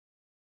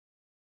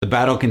The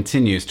battle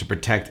continues to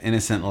protect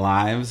innocent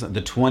lives.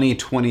 The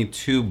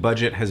 2022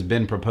 budget has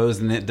been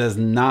proposed, and it does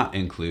not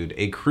include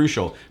a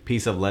crucial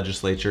piece of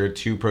legislature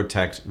to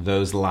protect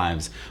those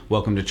lives.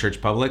 Welcome to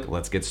Church Public.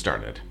 Let's get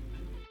started.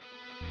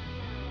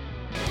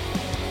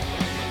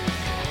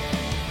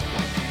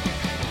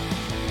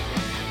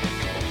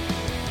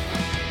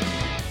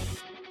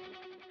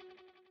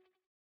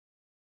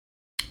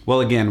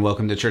 Well, again,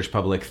 welcome to Church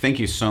Public. Thank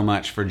you so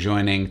much for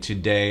joining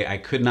today. I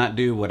could not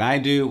do what I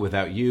do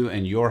without you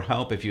and your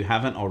help. If you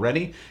haven't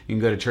already, you can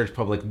go to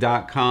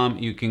churchpublic.com.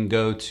 You can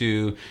go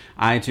to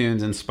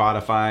iTunes and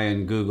Spotify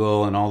and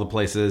Google and all the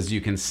places.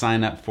 You can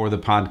sign up for the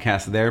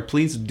podcast there.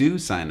 Please do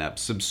sign up,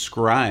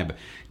 subscribe,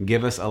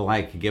 give us a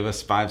like, give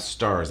us 5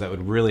 stars. That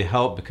would really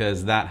help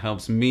because that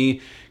helps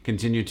me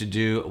continue to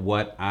do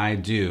what I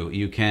do.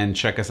 You can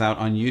check us out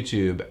on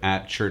YouTube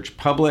at Church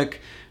Public.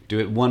 Do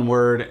it one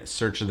word,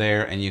 search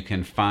there, and you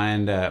can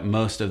find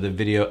most of the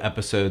video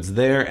episodes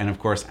there. And of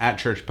course, at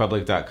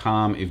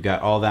churchpublic.com, you've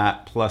got all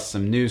that, plus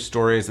some news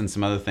stories and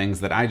some other things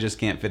that I just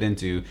can't fit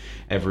into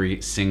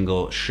every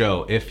single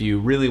show. If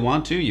you really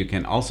want to, you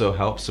can also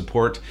help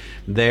support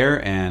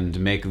there and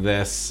make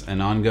this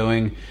an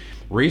ongoing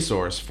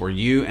resource for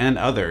you and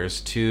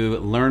others to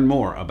learn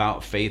more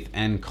about faith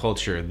and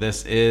culture.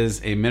 This is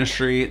a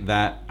ministry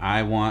that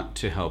I want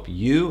to help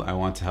you. I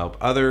want to help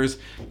others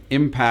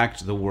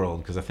impact the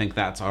world because I think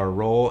that's our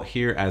role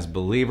here as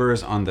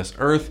believers on this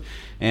earth.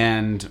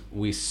 And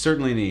we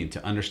certainly need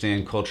to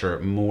understand culture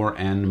more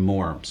and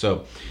more.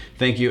 So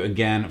thank you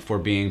again for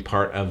being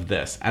part of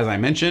this. As I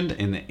mentioned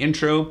in the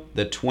intro,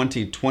 the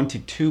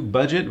 2022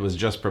 budget was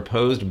just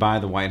proposed by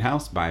the White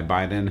House, by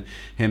Biden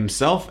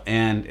himself,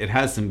 and it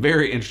has some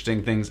very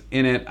interesting things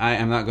in it. I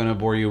am not going to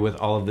bore you with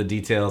all of the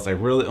details. I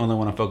really only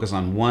want to focus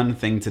on one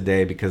thing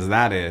today because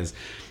that is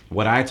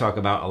what I talk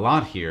about a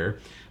lot here,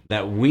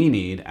 that we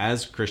need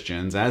as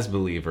Christians, as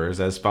believers,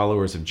 as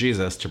followers of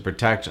Jesus to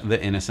protect the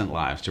innocent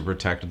lives, to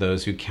protect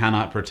those who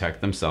cannot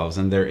protect themselves.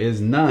 And there is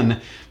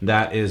none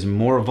that is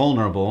more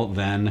vulnerable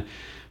than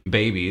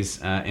babies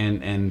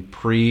and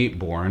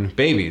pre-born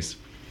babies.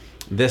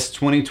 This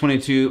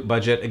 2022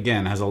 budget,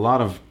 again, has a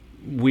lot of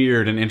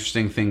weird and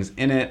interesting things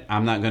in it.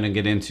 I'm not going to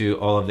get into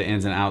all of the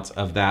ins and outs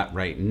of that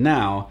right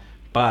now,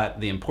 but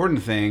the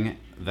important thing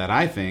that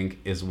I think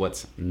is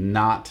what's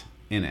not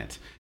in it.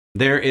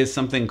 There is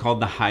something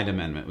called the Hyde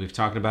Amendment. We've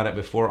talked about it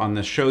before on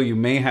this show. You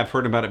may have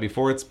heard about it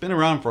before. It's been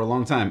around for a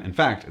long time. In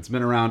fact, it's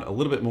been around a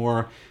little bit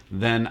more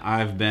than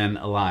I've been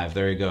alive.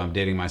 There you go. I'm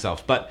dating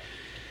myself. But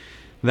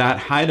that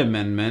Hyde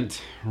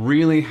Amendment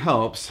really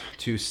helps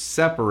to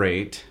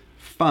separate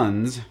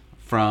funds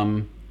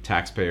from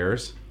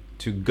taxpayers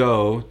to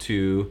go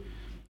to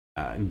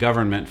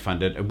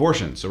government-funded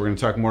abortion. So we're going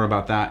to talk more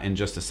about that in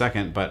just a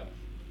second. But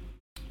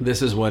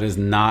this is what is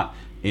not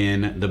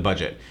in the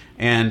budget.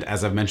 And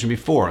as I've mentioned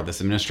before,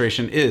 this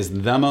administration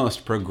is the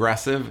most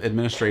progressive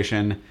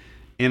administration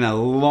in a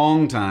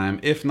long time,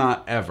 if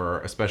not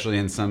ever, especially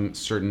in some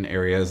certain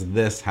areas.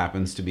 This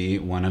happens to be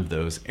one of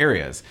those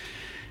areas.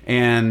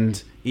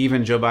 And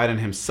even Joe Biden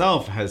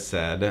himself has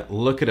said,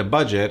 look at a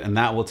budget and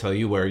that will tell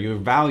you where your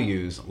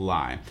values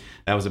lie.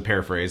 That was a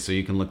paraphrase, so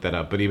you can look that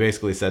up. But he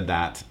basically said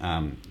that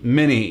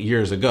many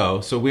years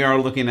ago. So we are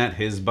looking at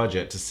his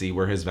budget to see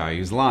where his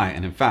values lie.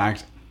 And in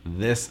fact,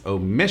 this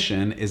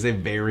omission is a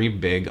very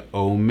big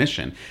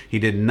omission. He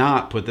did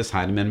not put this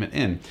Hyde Amendment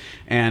in.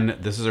 And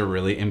this is a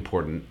really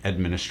important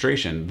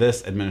administration.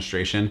 This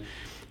administration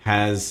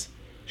has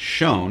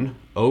shown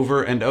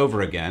over and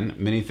over again,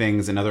 many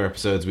things in other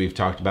episodes we've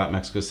talked about,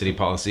 Mexico City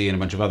policy and a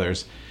bunch of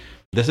others.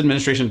 This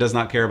administration does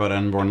not care about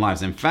unborn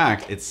lives. In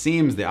fact, it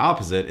seems the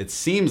opposite. It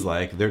seems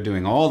like they're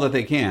doing all that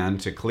they can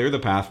to clear the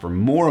path for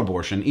more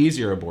abortion,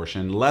 easier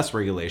abortion, less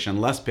regulation,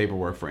 less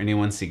paperwork for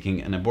anyone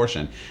seeking an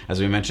abortion.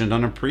 As we mentioned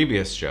on a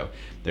previous show,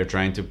 they're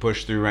trying to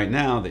push through right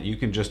now that you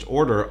can just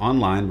order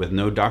online with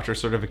no doctor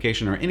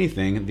certification or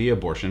anything the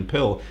abortion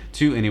pill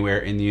to anywhere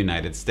in the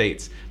United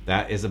States.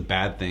 That is a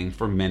bad thing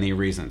for many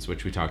reasons,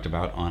 which we talked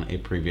about on a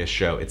previous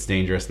show. It's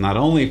dangerous not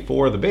only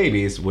for the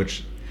babies,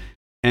 which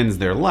ends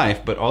their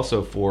life, but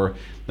also for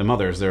the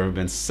mothers. There have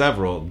been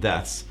several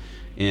deaths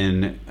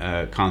in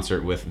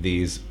concert with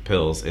these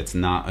pills. It's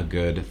not a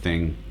good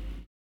thing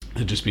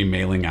to just be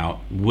mailing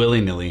out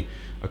willy-nilly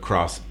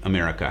across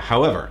America.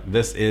 However,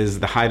 this is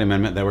the Hyde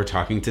Amendment that we're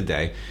talking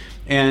today.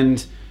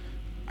 And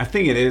I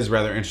think it is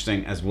rather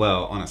interesting as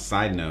well, on a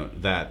side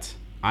note, that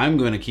I'm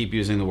going to keep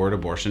using the word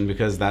abortion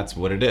because that's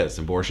what it is.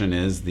 Abortion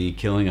is the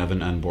killing of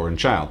an unborn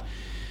child.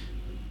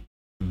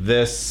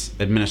 This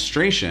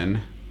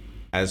administration,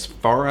 as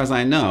far as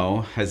I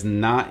know, has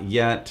not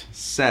yet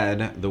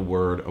said the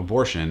word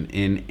abortion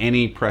in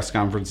any press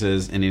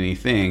conferences, in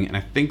anything. And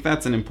I think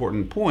that's an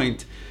important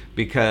point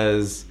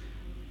because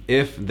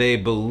if they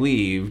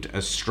believed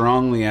as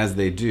strongly as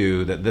they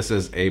do that this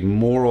is a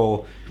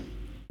moral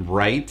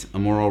right, a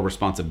moral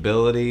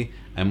responsibility,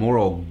 a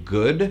moral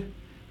good,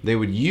 they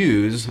would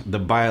use the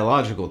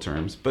biological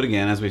terms. But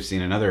again, as we've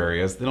seen in other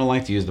areas, they don't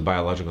like to use the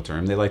biological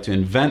term. They like to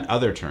invent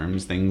other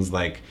terms, things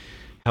like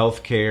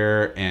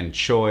healthcare and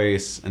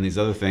choice and these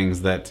other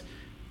things that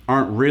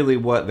aren't really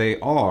what they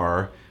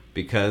are,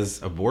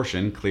 because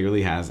abortion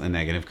clearly has a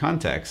negative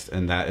context,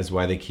 and that is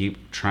why they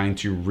keep trying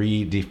to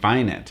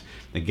redefine it.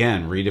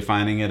 Again,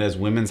 redefining it as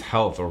women's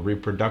health or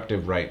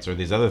reproductive rights or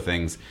these other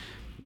things,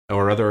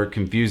 or other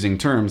confusing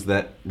terms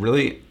that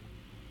really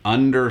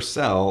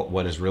undersell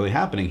what is really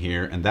happening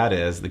here, and that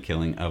is the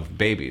killing of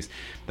babies.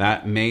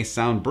 That may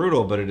sound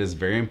brutal, but it is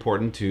very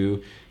important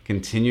to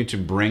continue to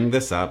bring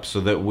this up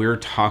so that we're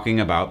talking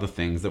about the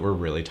things that we're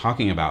really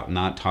talking about,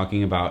 not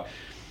talking about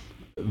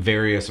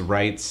various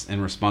rights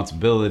and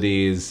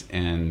responsibilities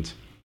and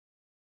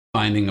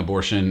finding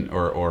abortion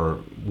or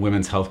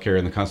women's health care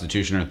in the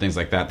Constitution or things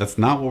like that. That's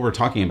not what we're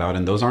talking about,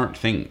 and those aren't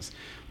things.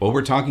 What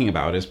we're talking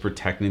about is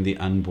protecting the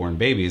unborn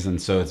babies,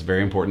 and so it's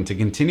very important to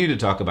continue to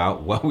talk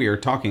about what we are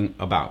talking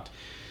about.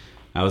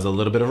 That was a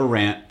little bit of a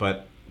rant,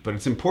 but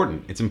it's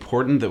important. It's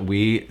important that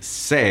we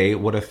say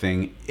what a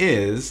thing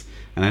is.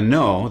 And I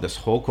know this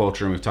whole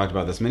culture, and we've talked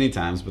about this many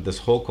times, but this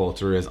whole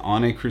culture is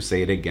on a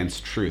crusade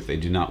against truth. They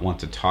do not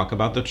want to talk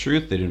about the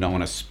truth. They do not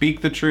want to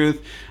speak the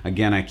truth.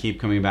 Again, I keep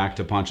coming back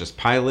to Pontius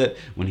Pilate.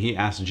 When he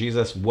asked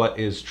Jesus, what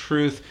is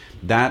truth?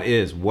 That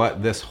is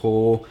what this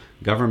whole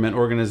government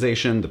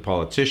organization, the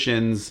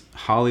politicians,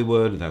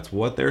 Hollywood, that's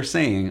what they're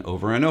saying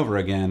over and over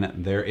again.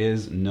 There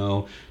is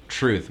no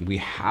truth. We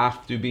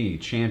have to be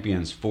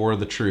champions for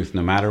the truth,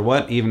 no matter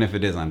what, even if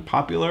it is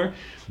unpopular.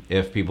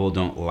 If people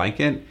don't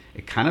like it,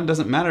 it kind of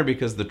doesn't matter,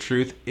 because the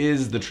truth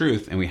is the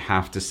truth, and we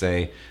have to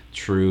say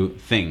true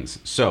things.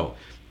 So,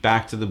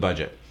 back to the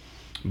budget.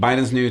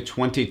 Biden's new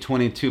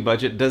 2022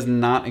 budget does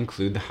not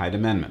include the Hyde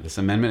Amendment. This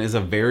amendment is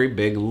a very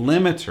big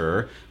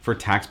limiter for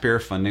taxpayer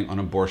funding on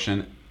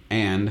abortion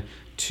and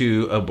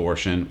to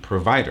abortion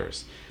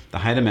providers. The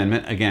Hyde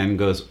Amendment, again,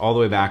 goes all the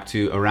way back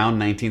to around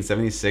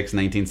 1976,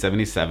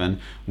 1977,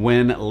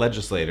 when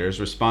legislators,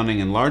 responding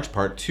in large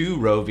part to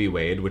Roe v.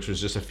 Wade, which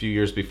was just a few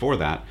years before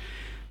that,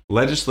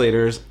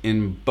 legislators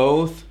in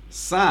both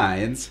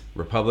sides,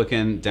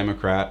 Republican,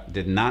 Democrat,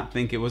 did not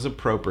think it was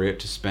appropriate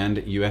to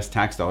spend U.S.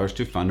 tax dollars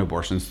to fund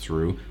abortions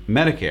through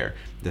Medicare.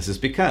 This is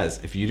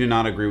because if you do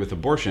not agree with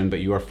abortion, but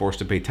you are forced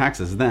to pay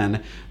taxes,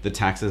 then the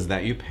taxes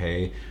that you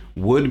pay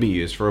would be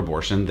used for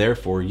abortion.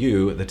 Therefore,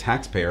 you, the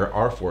taxpayer,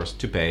 are forced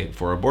to pay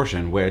for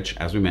abortion, which,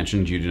 as we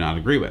mentioned, you do not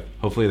agree with.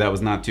 Hopefully that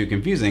was not too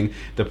confusing.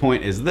 The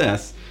point is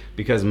this,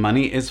 because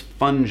money is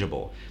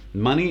fungible.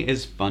 Money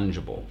is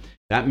fungible.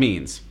 That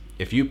means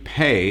if you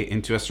pay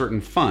into a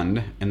certain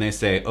fund and they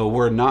say, oh,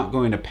 we're not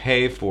going to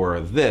pay for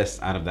this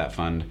out of that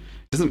fund,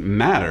 it doesn't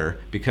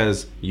matter,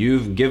 because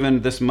you've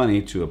given this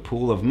money to a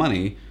pool of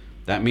money.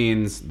 That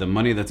means the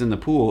money that's in the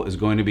pool is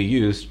going to be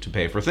used to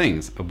pay for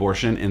things.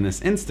 Abortion, in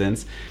this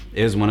instance,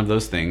 is one of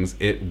those things.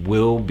 It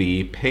will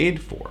be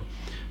paid for.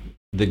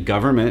 The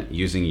government,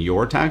 using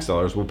your tax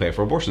dollars, will pay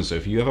for abortion. So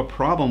if you have a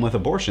problem with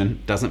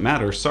abortion, doesn't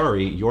matter.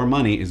 Sorry, your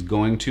money is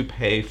going to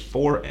pay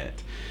for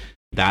it.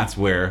 That's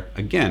where,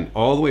 again,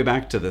 all the way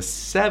back to the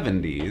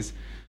 70s,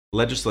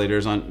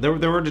 legislators there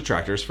were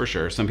detractors for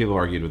sure. Some people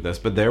argued with this,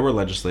 but there were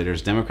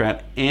legislators,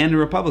 Democrat and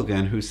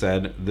Republican, who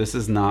said this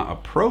is not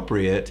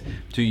appropriate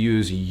to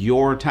use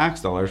your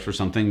tax dollars for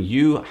something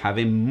you have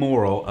a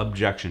moral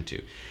objection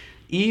to.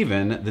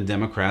 Even the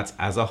Democrats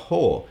as a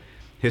whole,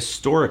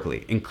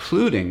 historically,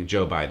 including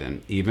Joe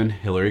Biden, even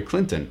Hillary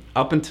Clinton.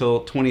 Up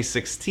until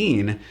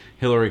 2016,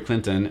 Hillary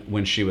Clinton,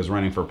 when she was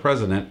running for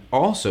president,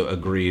 also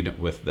agreed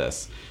with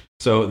this.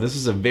 So this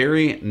is a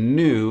very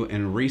new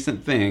and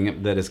recent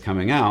thing that is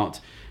coming out,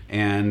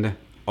 and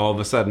all of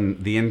a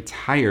sudden the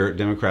entire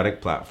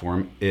Democratic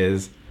platform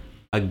is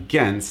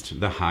against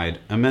the Hyde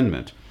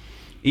Amendment.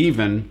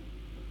 Even,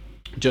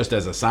 just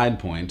as a side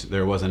point,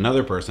 there was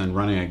another person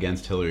running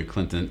against Hillary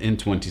Clinton in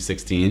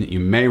 2016. You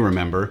may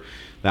remember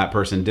that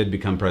person did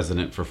become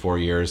president for 4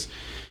 years,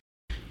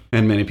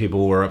 and many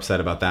people were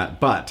upset about that.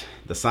 But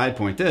the side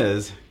point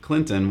is,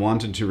 Clinton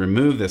wanted to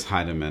remove this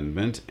Hyde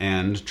Amendment,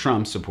 and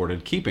Trump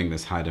supported keeping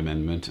this Hyde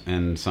Amendment,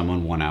 and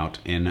someone won out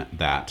in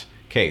that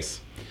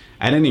case.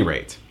 At any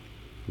rate,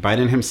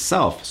 Biden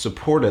himself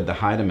supported the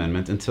Hyde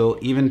Amendment until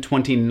even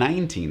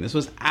 2019. This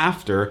was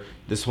after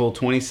this whole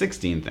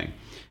 2016 thing.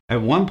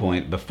 At one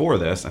point before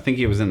this, I think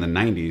he was in the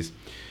 90s,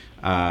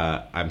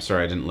 I'm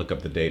sorry, I didn't look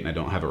up the date and I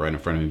don't have it right in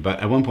front of me, but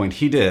at one point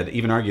he did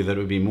even argue that it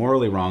would be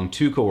morally wrong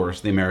to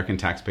coerce the American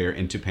taxpayer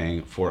into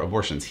paying for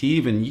abortions. He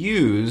even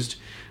used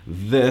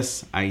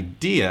this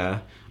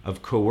idea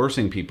of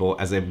coercing people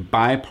as a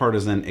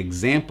bipartisan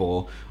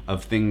example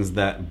of things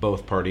that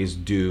both parties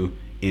do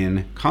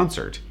in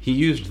concert. He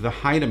used the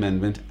Hyde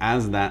Amendment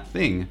as that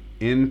thing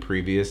in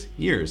previous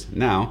years.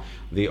 Now,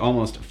 the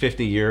almost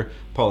 50-year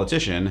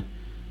politician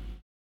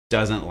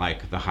doesn't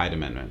like the Hyde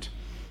Amendment.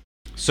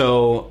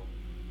 So,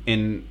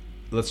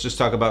 let's just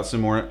talk about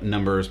some more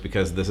numbers,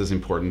 because this is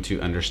important to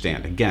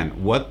understand.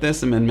 Again, what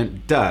this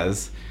amendment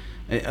does,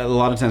 a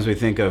lot of times we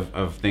think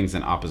of things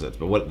in opposites,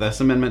 but what this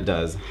amendment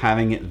does,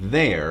 having it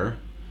there,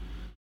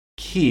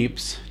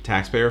 keeps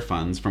taxpayer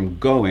funds from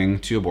going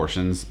to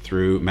abortions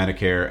through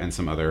Medicare and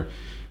some other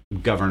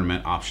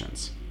government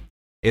options.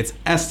 It's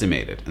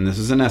estimated, and this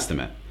is an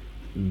estimate,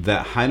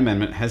 that Hyde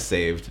Amendment has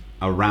saved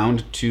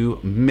around 2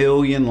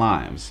 million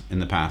lives in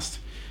the past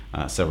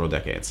several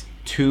decades.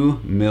 2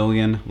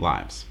 million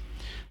lives.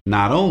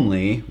 Not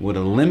only would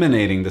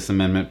eliminating this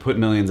amendment put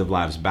millions of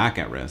lives back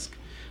at risk,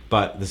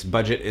 but this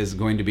budget is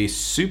going to be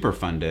super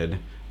funded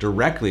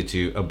directly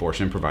to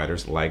abortion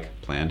providers like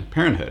Planned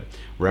Parenthood.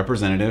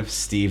 Representative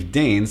Steve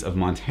Daines of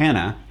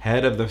Montana,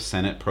 head of the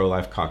Senate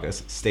Pro-Life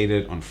Caucus,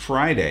 stated on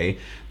Friday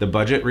the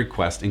budget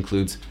request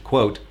includes,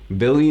 quote,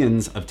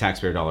 billions of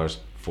taxpayer dollars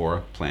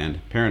for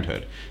Planned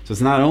Parenthood. So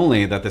it's not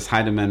only that this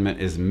Hyde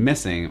Amendment is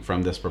missing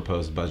from this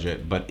proposed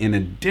budget, but in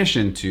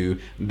addition to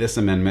this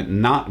amendment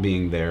not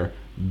being there,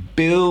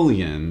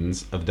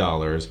 billions of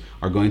dollars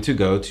are going to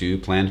go to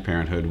Planned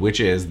Parenthood, which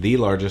is the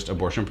largest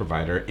abortion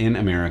provider in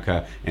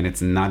America, and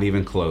it's not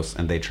even close.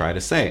 And they try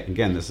to say,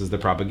 again, this is the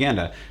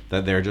propaganda,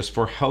 that they're just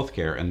for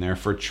healthcare and they're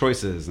for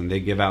choices and they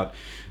give out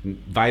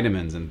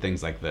vitamins and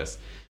things like this.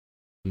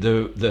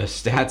 The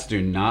stats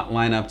do not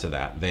line up to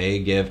that. They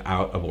give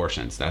out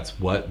abortions. That's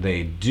what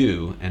they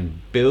do,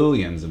 and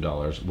billions of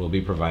dollars will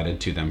be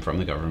provided to them from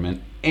the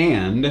government.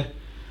 And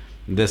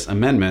this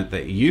amendment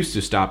that used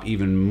to stop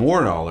even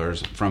more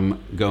dollars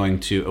from going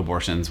to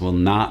abortions will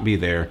not be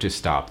there to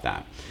stop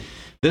that.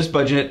 This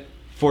budget,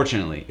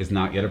 fortunately, is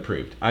not yet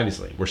approved.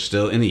 Obviously, we're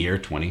still in the year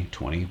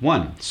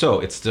 2021, so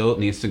it still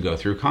needs to go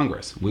through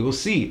Congress. We will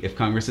see if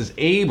Congress is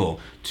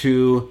able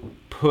to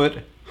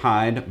put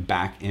Hyde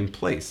back in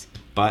place.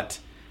 But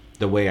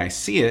the way I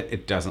see it,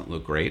 it doesn't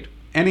look great.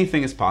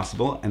 Anything is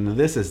possible, and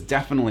this is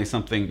definitely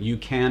something you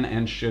can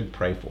and should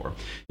pray for.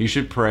 You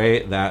should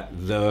pray that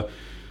both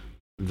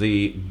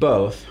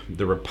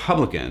the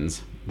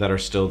Republicans that are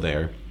still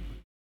there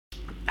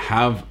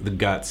have the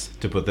guts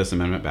to put this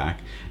amendment back,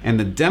 and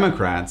the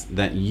Democrats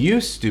that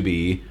used to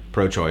be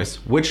pro-choice,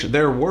 which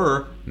there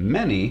were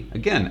many,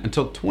 again,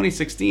 until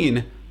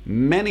 2016,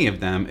 many of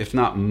them, if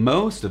not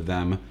most of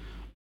them,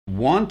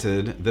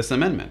 wanted this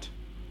amendment.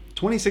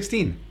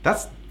 2016,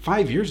 that's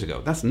 5 years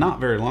ago. That's not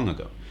very long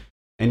ago.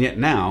 And yet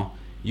now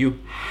you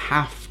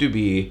have to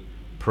be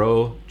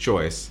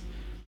pro-choice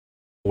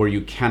or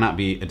you cannot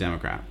be a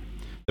Democrat.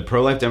 The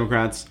pro-life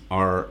Democrats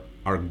are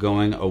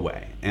going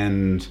away,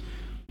 and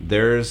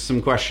there's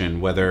some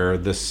question whether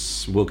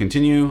this will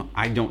continue.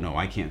 I don't know.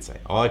 I can't say.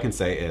 All I can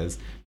say is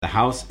the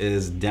House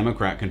is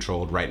Democrat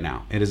controlled right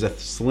now. It is a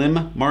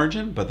slim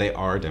margin, but they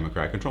are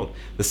Democrat controlled.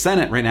 The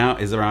Senate right now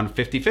is around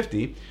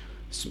 50-50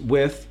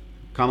 with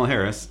Kamala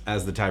Harris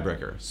as the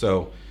tiebreaker.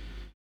 So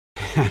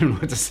I don't know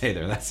what to say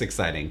there. That's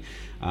exciting.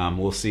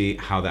 We'll see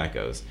how that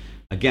goes.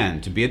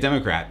 Again, to be a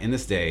Democrat in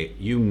this day,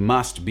 you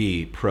must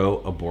be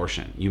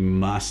pro-abortion. You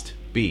must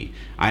be.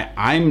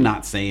 I'm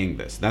not saying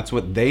this. That's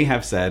what they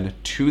have said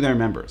to their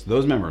members.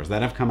 Those members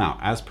that have come out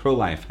as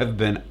pro-life have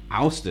been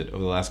ousted over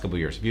the last couple of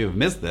years. If you have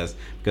missed this,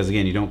 because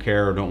again, you don't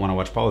care or don't want to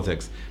watch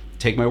politics,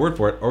 take my word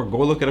for it or go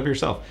look it up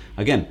yourself.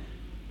 Again,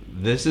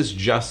 this is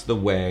just the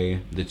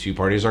way the two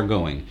parties are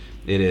going.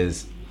 It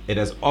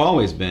has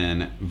always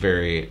been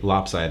very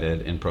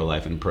lopsided in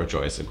pro-life and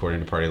pro-choice according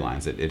to party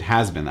lines. It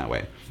has been that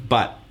way,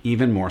 but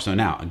even more so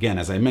now. Again,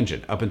 as I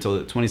mentioned, up until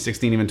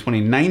 2016, even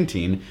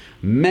 2019,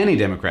 many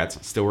Democrats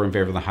still were in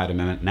favor of the Hyde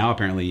Amendment. Now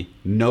apparently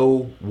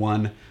no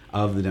one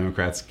of the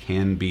Democrats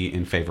can be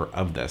in favor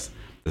of this.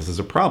 This is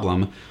a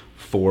problem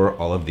for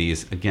all of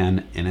these,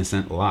 again,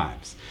 innocent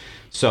lives.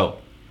 So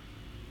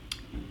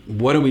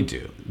what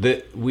do?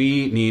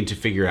 We need to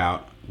figure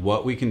out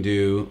what we can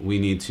do. We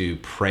need to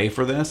pray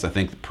for this. I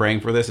think praying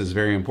for this is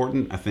very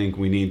important. I think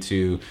we need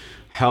to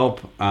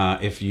help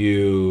if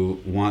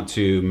you want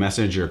to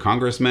message your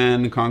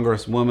congressman,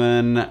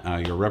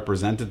 congresswoman, your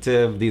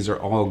representative. These are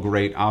all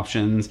great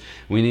options.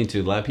 We need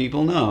to let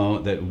people know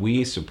that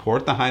we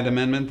support the Hyde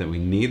Amendment, that we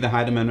need the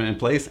Hyde Amendment in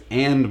place,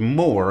 and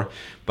more.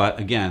 But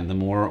again, the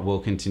more will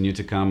continue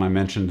to come. I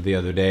mentioned the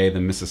other day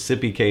the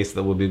Mississippi case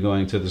that will be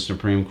going to the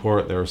Supreme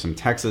Court. There are some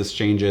Texas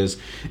changes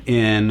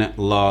in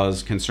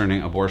laws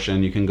concerning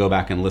abortion. You can go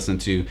back and listen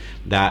to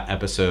that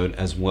episode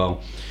as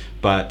well.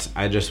 But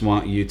I just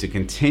want you to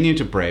continue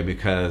to pray,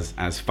 because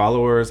as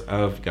followers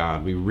of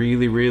God, we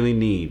really, really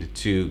need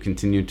to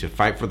continue to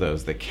fight for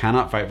those that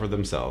cannot fight for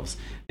themselves.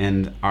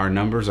 And our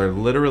numbers are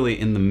literally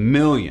in the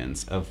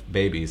millions of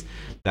babies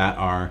that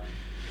are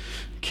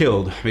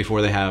killed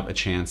before they have a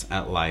chance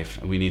at life.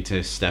 We need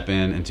to step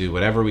in and do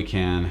whatever we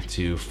can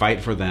to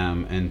fight for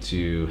them and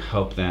to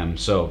help them.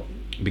 So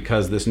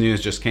because this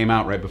news just came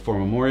out right before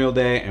Memorial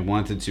Day, I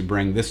wanted to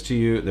bring this to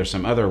you. There's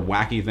some other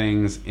wacky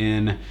things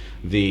in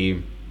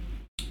the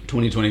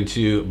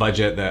 2022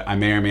 budget that I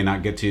may or may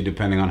not get to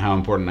depending on how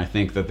important I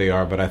think that they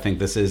are, but I think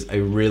this is a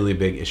really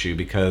big issue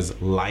because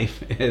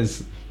life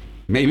is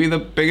maybe the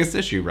biggest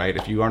issue, right?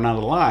 If you are not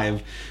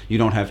alive, you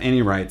don't have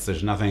any rights.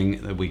 There's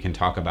nothing that we can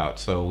talk about.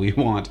 So we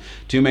want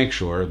to make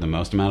sure the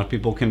most amount of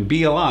people can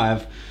be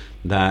alive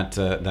that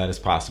is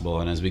possible.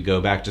 And as we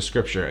go back to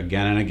scripture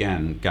again and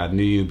again, God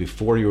knew you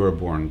before you were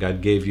born.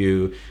 God gave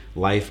you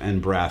life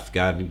and breath.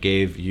 God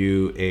gave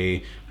you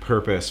a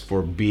purpose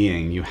for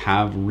being. You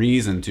have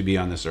reason to be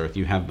on this earth.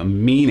 You have a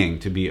meaning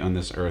to be on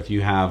this earth.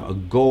 You have a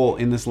goal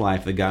in this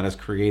life that God has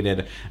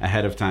created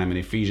ahead of time. In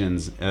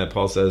Ephesians,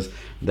 Paul says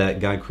that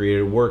God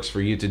created works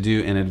for you to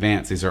do in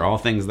advance. These are all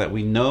things that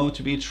we know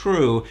to be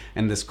true,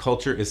 and this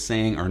culture is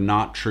saying are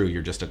not true.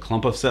 You're just a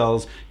clump of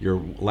cells. Your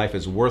life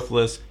is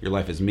worthless. Your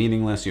life is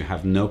meaningless. You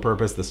have no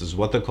purpose. This is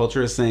what the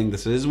culture is saying.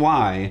 This is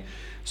why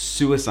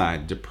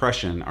suicide,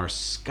 depression are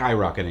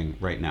skyrocketing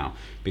right now,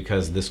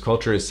 because this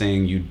culture is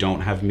saying you don't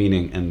have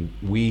meaning, and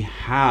we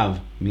have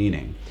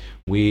meaning.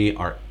 We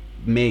are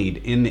made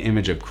in the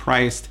image of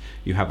Christ.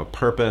 You have a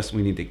purpose.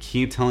 We need to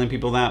keep telling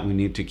people that. We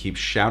need to keep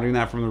shouting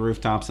that from the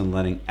rooftops and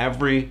letting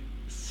every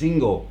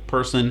single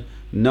person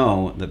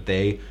know that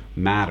they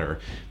matter,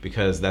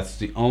 because that's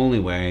the only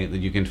way that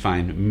you can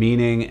find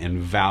meaning and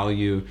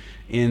value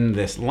in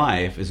this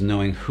life, is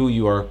knowing who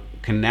you are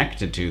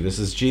connected to. This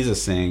is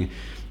Jesus saying,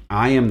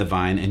 I am the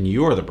vine and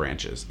you're the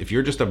branches. If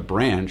you're just a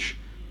branch,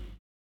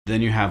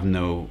 then you have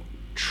no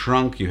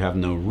trunk, you have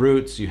no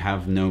roots, you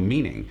have no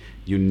meaning.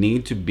 You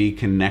need to be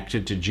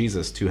connected to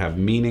Jesus to have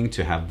meaning,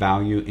 to have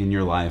value in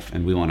your life.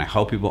 And we want to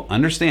help people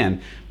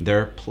understand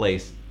their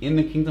place in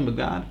the kingdom of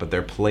God, but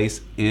their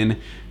place in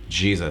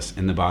Jesus,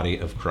 in the body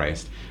of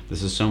Christ.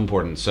 This is so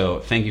important.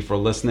 So thank you for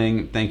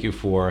listening. Thank you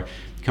for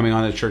coming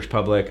on to Church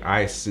Public.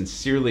 I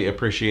sincerely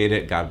appreciate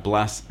it. God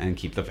bless, and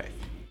keep the faith.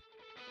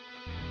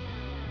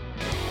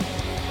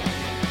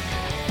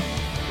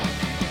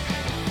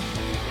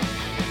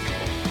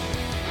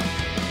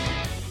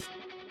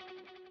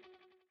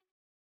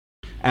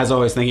 As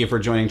always, thank you for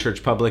joining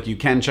Church Public. You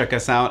can check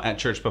us out at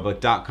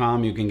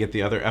churchpublic.com. You can get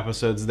the other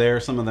episodes there.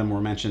 Some of them were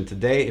mentioned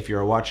today. If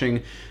you're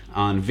watching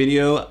on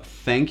video,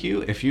 thank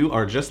you. If you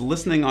are just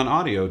listening on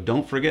audio,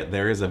 don't forget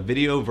there is a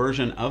video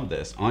version of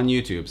this on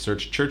YouTube.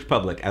 Search Church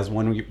Public as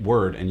one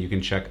word, and you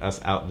can check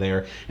us out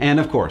there. And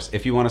of course,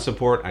 if you want to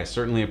support, I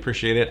certainly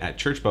appreciate it at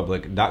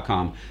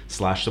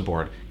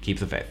churchpublic.com/support. Keep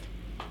the faith.